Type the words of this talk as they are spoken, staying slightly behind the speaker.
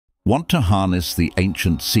Want to harness the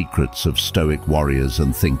ancient secrets of Stoic warriors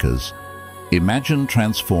and thinkers? Imagine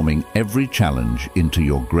transforming every challenge into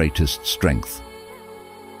your greatest strength.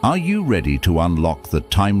 Are you ready to unlock the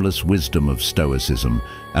timeless wisdom of Stoicism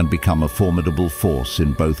and become a formidable force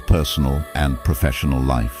in both personal and professional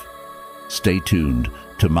life? Stay tuned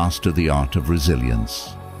to master the art of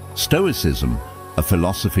resilience. Stoicism, a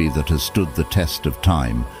philosophy that has stood the test of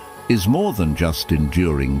time, is more than just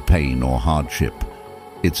enduring pain or hardship.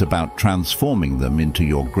 It's about transforming them into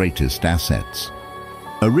your greatest assets.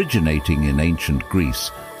 Originating in ancient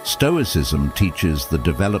Greece, Stoicism teaches the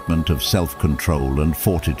development of self-control and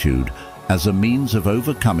fortitude as a means of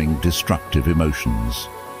overcoming destructive emotions.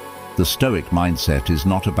 The Stoic mindset is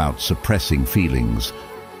not about suppressing feelings,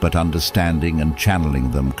 but understanding and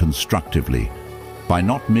channeling them constructively. By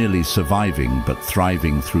not merely surviving but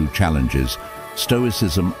thriving through challenges,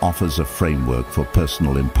 Stoicism offers a framework for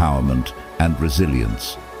personal empowerment and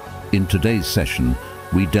resilience. In today's session,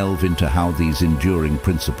 we delve into how these enduring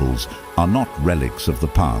principles are not relics of the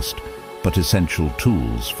past, but essential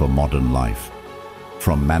tools for modern life.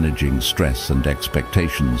 From managing stress and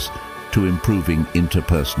expectations to improving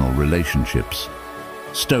interpersonal relationships,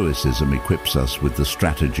 Stoicism equips us with the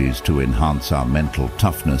strategies to enhance our mental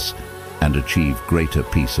toughness and achieve greater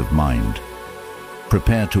peace of mind.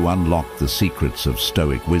 Prepare to unlock the secrets of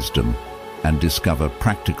Stoic wisdom and discover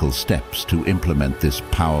practical steps to implement this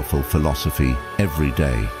powerful philosophy every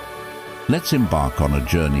day. Let's embark on a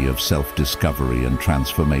journey of self-discovery and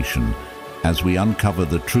transformation as we uncover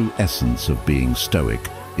the true essence of being Stoic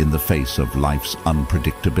in the face of life's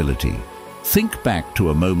unpredictability. Think back to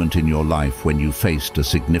a moment in your life when you faced a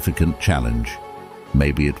significant challenge.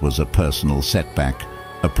 Maybe it was a personal setback,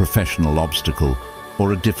 a professional obstacle,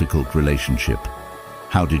 or a difficult relationship.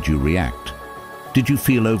 How did you react? Did you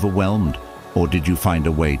feel overwhelmed, or did you find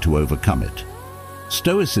a way to overcome it?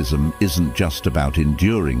 Stoicism isn't just about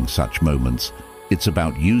enduring such moments, it's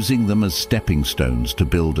about using them as stepping stones to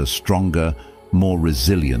build a stronger, more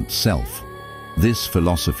resilient self. This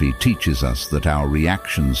philosophy teaches us that our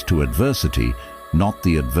reactions to adversity, not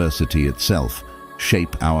the adversity itself,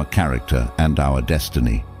 shape our character and our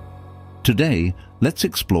destiny. Today, let's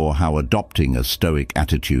explore how adopting a Stoic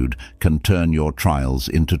attitude can turn your trials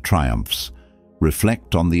into triumphs.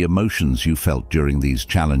 Reflect on the emotions you felt during these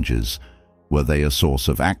challenges. Were they a source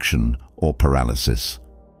of action or paralysis?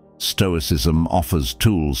 Stoicism offers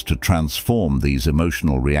tools to transform these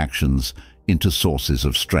emotional reactions into sources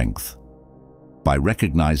of strength. By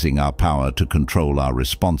recognizing our power to control our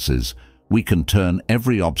responses, we can turn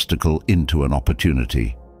every obstacle into an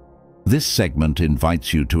opportunity. This segment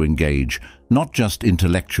invites you to engage not just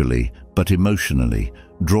intellectually, but emotionally,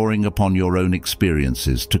 drawing upon your own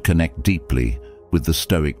experiences to connect deeply with the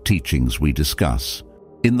Stoic teachings we discuss.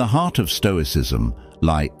 In the heart of Stoicism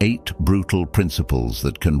lie 8 brutal principles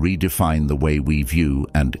that can redefine the way we view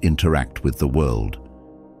and interact with the world.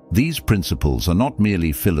 These principles are not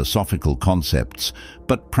merely philosophical concepts,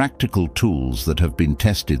 but practical tools that have been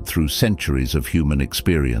tested through centuries of human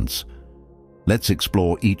experience. Let's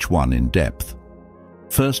explore each one in depth.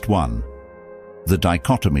 First one, the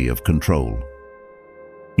dichotomy of control.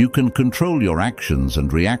 You can control your actions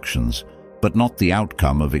and reactions, but not the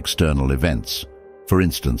outcome of external events. For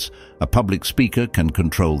instance, a public speaker can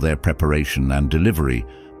control their preparation and delivery,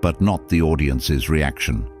 but not the audience's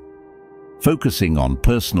reaction. Focusing on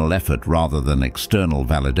personal effort rather than external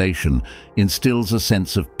validation instills a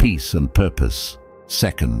sense of peace and purpose.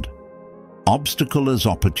 Second, obstacle as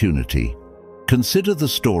opportunity. Consider the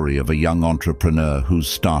story of a young entrepreneur whose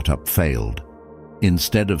startup failed.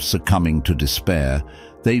 Instead of succumbing to despair,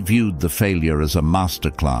 they viewed the failure as a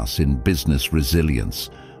masterclass in business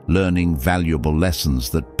resilience, learning valuable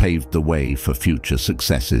lessons that paved the way for future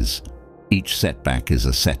successes. Each setback is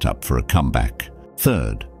a setup for a comeback.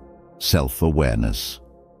 Third, self-awareness.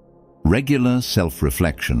 Regular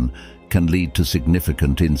self-reflection can lead to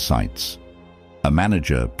significant insights. A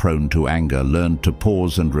manager prone to anger learned to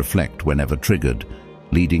pause and reflect whenever triggered,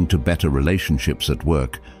 leading to better relationships at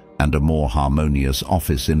work and a more harmonious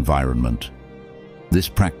office environment. This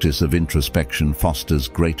practice of introspection fosters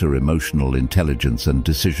greater emotional intelligence and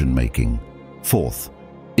decision-making. Fourth,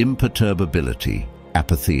 imperturbability,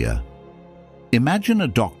 APATHEIA. Imagine a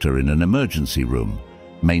doctor in an emergency room.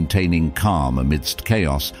 Maintaining calm amidst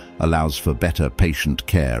chaos allows for better patient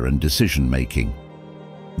care and decision-making.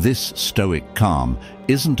 This Stoic calm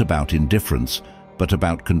isn't about indifference, but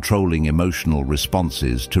about controlling emotional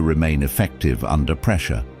responses to remain effective under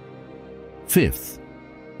pressure. Fifth,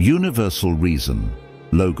 universal reason,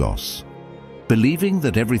 logos. Believing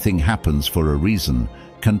that everything happens for a reason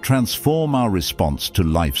can transform our response to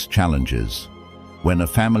life's challenges. When a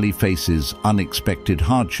family faces unexpected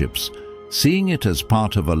hardships, seeing it as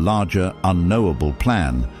part of a larger, unknowable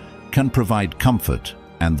plan can provide comfort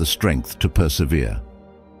and the strength to persevere.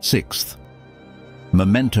 Sixth,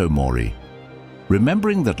 memento mori.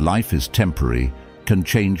 Remembering that life is temporary can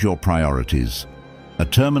change your priorities. A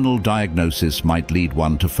terminal diagnosis might lead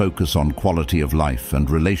one to focus on quality of life and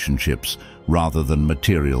relationships rather than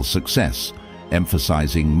material success,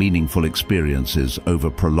 emphasizing meaningful experiences over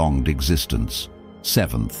prolonged existence.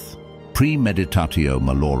 Seventh, premeditatio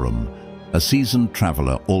MALORUM. A seasoned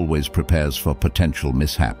traveler always prepares for potential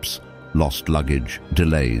mishaps, lost luggage,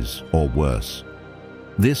 delays, or worse.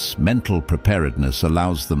 This mental preparedness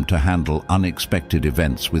allows them to handle unexpected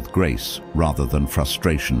events with grace rather than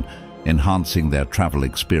frustration, enhancing their travel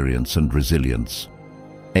experience and resilience.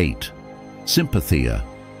 8. SYMPATHEIA.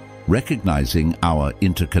 Recognizing our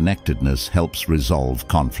interconnectedness helps resolve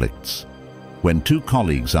conflicts. When two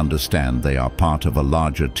colleagues understand they are part of a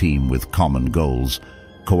larger team with common goals,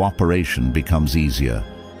 cooperation becomes easier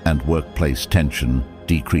and workplace tension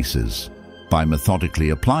decreases. By methodically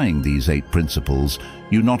applying these 8 principles,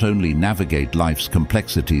 you not only navigate life's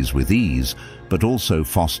complexities with ease, but also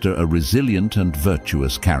foster a resilient and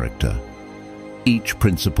virtuous character. Each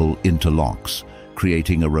principle interlocks,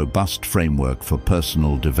 creating a robust framework for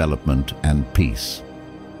personal development and peace.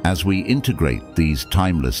 As we integrate these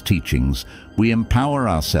timeless teachings, we empower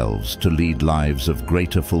ourselves to lead lives of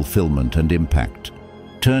greater fulfillment and impact,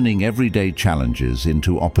 turning everyday challenges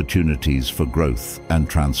into opportunities for growth and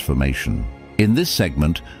transformation. In this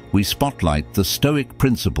segment, we spotlight the Stoic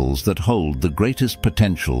principles that hold the greatest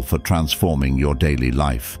potential for transforming your daily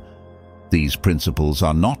life. These principles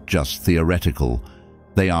are not just theoretical,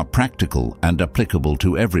 they are practical and applicable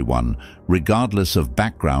to everyone, regardless of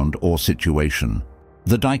background or situation.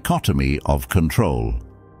 The dichotomy of control.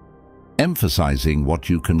 Emphasizing what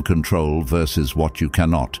you can control versus what you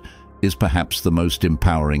cannot is perhaps the most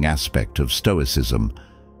empowering aspect of Stoicism.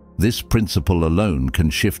 This principle alone can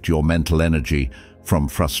shift your mental energy from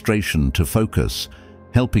frustration to focus,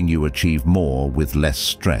 helping you achieve more with less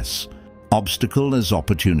stress. Obstacle as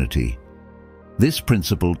opportunity. This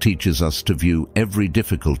principle teaches us to view every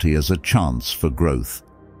difficulty as a chance for growth.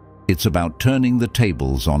 It's about turning the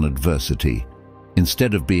tables on adversity.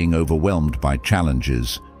 Instead of being overwhelmed by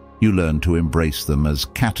challenges, you learn to embrace them as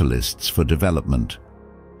catalysts for development.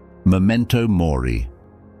 Memento mori.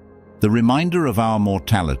 The reminder of our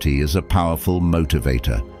mortality is a powerful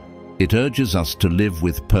motivator. It urges us to live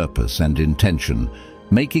with purpose and intention,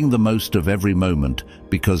 making the most of every moment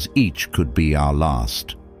because each could be our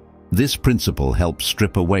last. This principle helps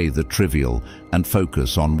strip away the trivial and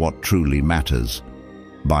focus on what truly matters.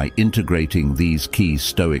 By integrating these key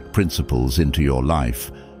Stoic principles into your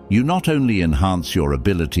life, you not only enhance your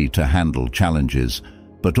ability to handle challenges,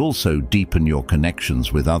 but also deepen your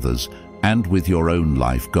connections with others and with your own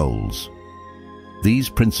life goals. These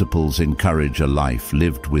principles encourage a life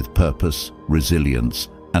lived with purpose, resilience,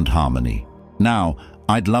 and harmony. Now,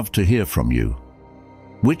 I'd love to hear from you.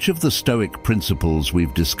 Which of the Stoic principles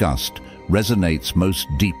we've discussed resonates most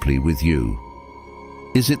deeply with you?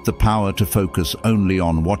 Is it the power to focus only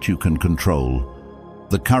on what you can control,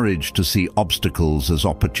 the courage to see obstacles as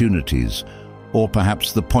opportunities, or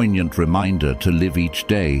perhaps the poignant reminder to live each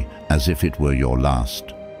day as if it were your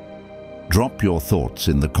last? Drop your thoughts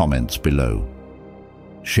in the comments below.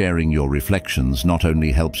 Sharing your reflections not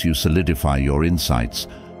only helps you solidify your insights,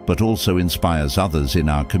 but also inspires others in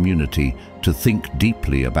our community to think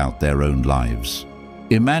deeply about their own lives.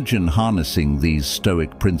 Imagine harnessing these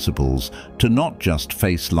Stoic principles to not just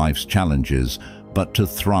face life's challenges, but to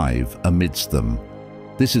thrive amidst them.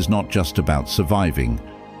 This is not just about surviving,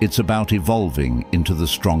 it's about evolving into the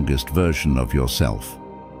strongest version of yourself.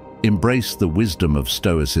 Embrace the wisdom of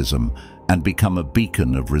Stoicism and become a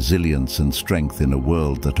beacon of resilience and strength in a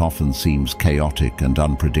world that often seems chaotic and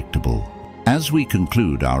unpredictable. As we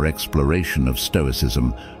conclude our exploration of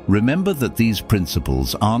Stoicism, remember that these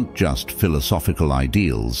principles aren't just philosophical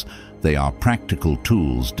ideals, they are practical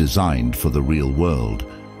tools designed for the real world.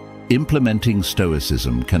 Implementing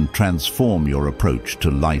Stoicism can transform your approach to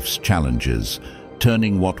life's challenges,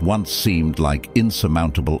 turning what once seemed like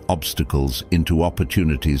insurmountable obstacles into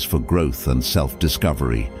opportunities for growth and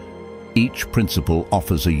self-discovery. Each principle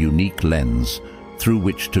offers a unique lens through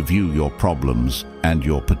which to view your problems and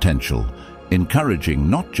your potential, encouraging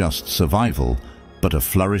not just survival, but a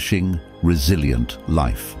flourishing, resilient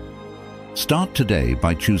life. Start today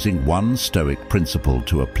by choosing one Stoic principle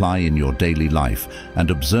to apply in your daily life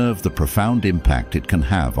and observe the profound impact it can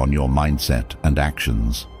have on your mindset and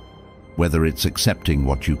actions. Whether it's accepting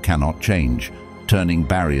what you cannot change, turning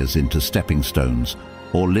barriers into stepping stones,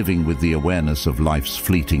 or living with the awareness of life's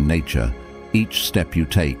fleeting nature, each step you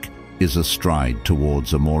take is a stride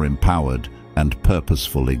towards a more empowered and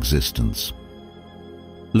purposeful existence.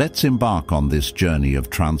 Let's embark on this journey of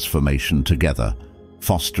transformation together,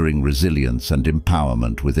 fostering resilience and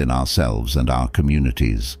empowerment within ourselves and our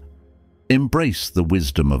communities. Embrace the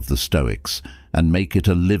wisdom of the Stoics and make it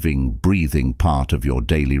a living, breathing part of your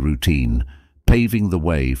daily routine, paving the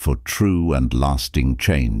way for true and lasting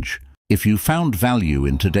change. If you found value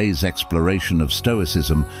in today's exploration of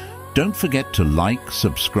Stoicism, don't forget to like,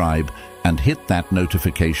 subscribe, and hit that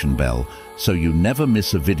notification bell so you never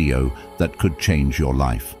miss a video that could change your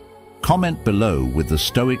life. Comment below with the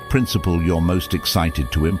Stoic principle you're most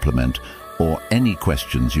excited to implement, or any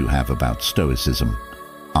questions you have about Stoicism.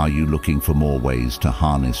 Are you looking for more ways to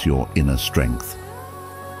harness your inner strength?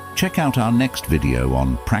 Check out our next video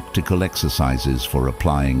on practical exercises for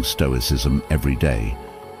applying Stoicism every day,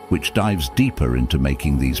 which dives deeper into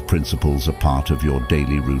making these principles a part of your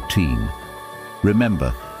daily routine.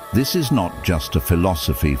 Remember, this is not just a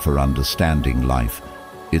philosophy for understanding life,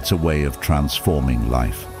 it's a way of transforming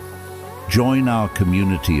life. Join our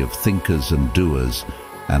community of thinkers and doers,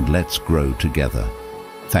 and let's grow together.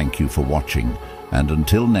 Thank you for watching, and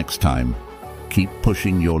until next time, keep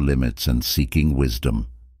pushing your limits and seeking wisdom.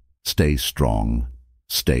 Stay strong,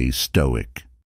 stay stoic.